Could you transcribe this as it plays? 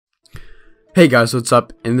Hey guys, what's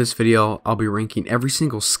up? In this video, I'll be ranking every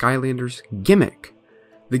single Skylanders gimmick.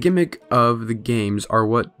 The gimmick of the games are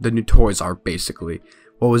what the new toys are, basically.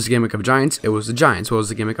 What was the gimmick of Giants? It was the Giants. What was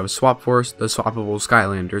the gimmick of Swap Force? The swappable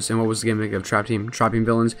Skylanders. And what was the gimmick of Trap Team? Trapping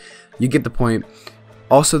villains. You get the point.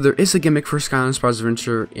 Also, there is a gimmick for Skylanders Sparks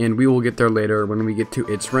Adventure, and we will get there later when we get to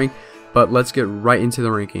its rank. But let's get right into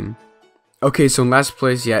the ranking. Okay, so in last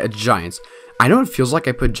place, yeah, it's Giants. I know it feels like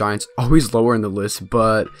I put Giants always lower in the list,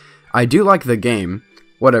 but I do like the game.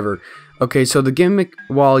 Whatever. Okay, so the gimmick,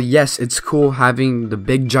 while yes, it's cool having the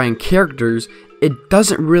big giant characters, it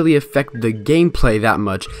doesn't really affect the gameplay that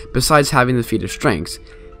much, besides having the feat of strengths.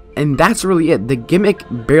 And that's really it. The gimmick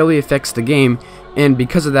barely affects the game, and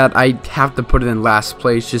because of that, I have to put it in last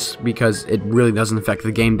place just because it really doesn't affect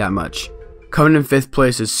the game that much. Coming in 5th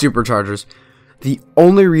place is Superchargers. The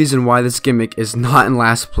only reason why this gimmick is not in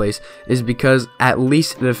last place is because at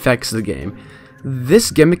least it affects the game. This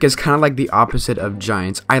gimmick is kind of like the opposite of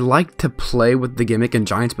Giants. I like to play with the gimmick in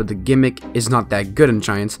Giants, but the gimmick is not that good in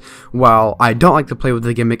Giants, while I don't like to play with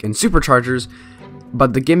the gimmick in Superchargers,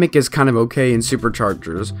 but the gimmick is kind of okay in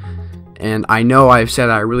Superchargers. And I know I've said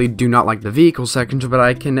I really do not like the vehicle sections, but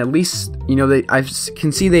I can at least, I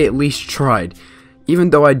can see they at least tried. Even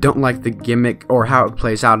though I don't like the gimmick or how it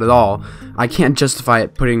plays out at all, I can't justify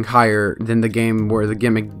it putting higher than the game where the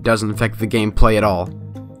gimmick doesn't affect the gameplay at all.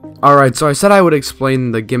 Alright, so I said I would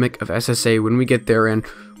explain the gimmick of SSA when we get there, and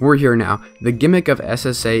we're here now. The gimmick of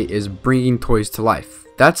SSA is bringing toys to life.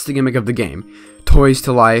 That's the gimmick of the game. Toys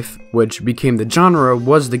to life, which became the genre,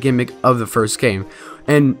 was the gimmick of the first game.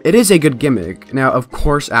 And it is a good gimmick. Now, of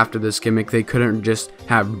course, after this gimmick, they couldn't just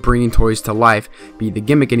have bringing toys to life be the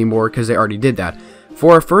gimmick anymore, because they already did that.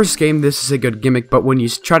 For our first game, this is a good gimmick, but when you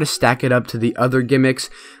try to stack it up to the other gimmicks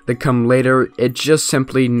that come later, it's just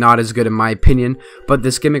simply not as good in my opinion. But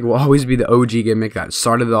this gimmick will always be the OG gimmick that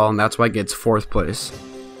started it all, and that's why it gets 4th place.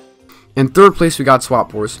 In 3rd place, we got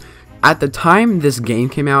Swap Force. At the time this game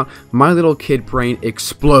came out, my little kid brain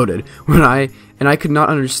exploded when I could not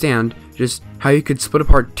understand just how you could split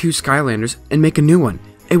apart 2 Skylanders and make a new one.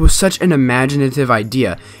 It was such an imaginative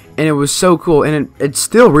idea, and it was so cool, and it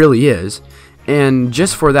still really is. And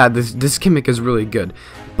just for that, this gimmick is really good.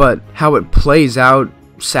 But how it plays out,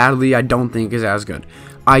 sadly, I don't think is as good.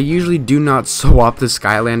 I usually do not swap the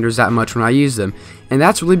Skylanders that much when I use them. And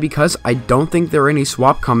that's really because I don't think there are any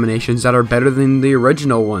swap combinations that are better than the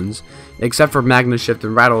original ones. Except for Magna Shift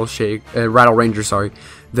and Rattle Ranger, sorry.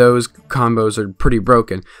 Those combos are pretty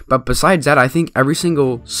broken. But besides that, I think every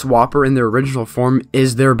single swapper in their original form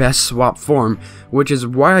is their best swap form, which is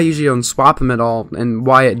why I usually don't swap them at all, and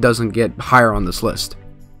why it doesn't get higher on this list.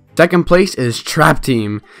 2nd place is Trap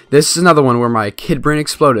Team. This is another one where my kid brain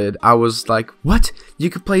exploded. I was like, what? You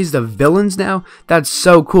could play as the villains now? That's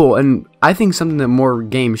so cool, and I think something that more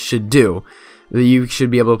games should do. That you should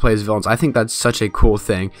be able to play as villains. I think that's such a cool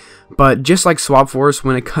thing. But just like Swap Force,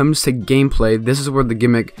 when it comes to gameplay, this is where the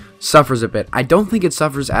gimmick suffers a bit. I don't think it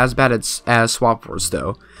suffers as bad as Swap Force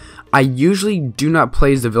though. I usually do not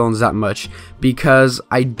play as the villains that much because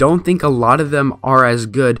I don't think a lot of them are as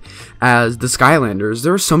good as the Skylanders.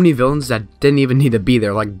 There are so many villains that didn't even need to be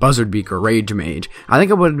there, like Buzzardbeak or Rage Mage. I think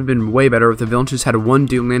it would have been way better if the villains just had 1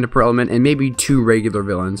 Doomlander per element and maybe 2 regular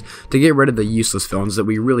villains to get rid of the useless villains that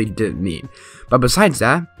we really didn't need. But besides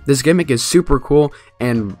that, this gimmick is super cool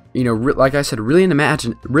and, like I said, really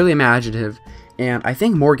imaginative, and I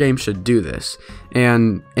think more games should do this.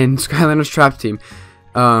 And in Skylanders Trap Team,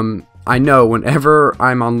 I know whenever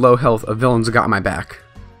I'm on low health, a villain's got my back.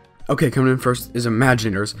 Okay, coming in first is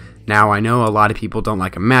Imaginators. Now, I know a lot of people don't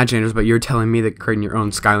like Imaginators, but you're telling me that creating your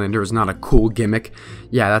own Skylander is not a cool gimmick?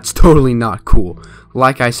 Yeah, that's totally not cool.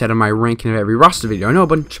 Like I said in my ranking of every roster video, I know a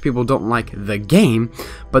bunch of people don't like the game,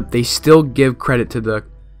 but they still give credit to the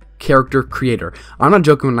character creator. I'm not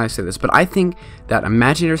joking when I say this, but I think that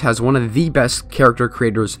Imaginators has one of the best character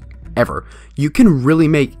creators ever. You can really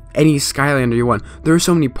make any Skylander you want. There are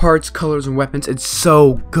so many parts, colors, and weapons. It's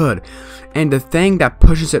so good. And the thing that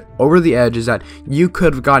pushes it over the edge is that you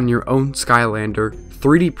could have gotten your own Skylander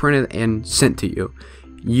 3D printed and sent to you.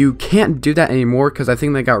 You can't do that anymore because I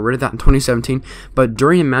think they got rid of that in 2017, but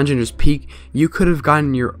during Imaginator's peak, you could have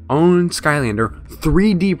gotten your own Skylander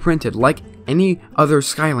 3D printed like any other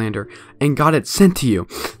Skylander and got it sent to you.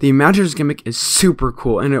 The Imaginator's gimmick is super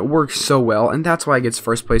cool and it works so well, and that's why it gets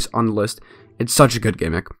 1st place on the list. It's such a good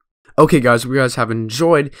gimmick. Okay guys, if you guys have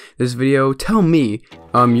enjoyed this video, tell me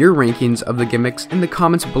your rankings of the gimmicks in the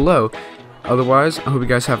comments below. Otherwise, I hope you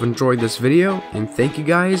guys have enjoyed this video, and thank you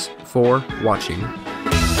guys for watching.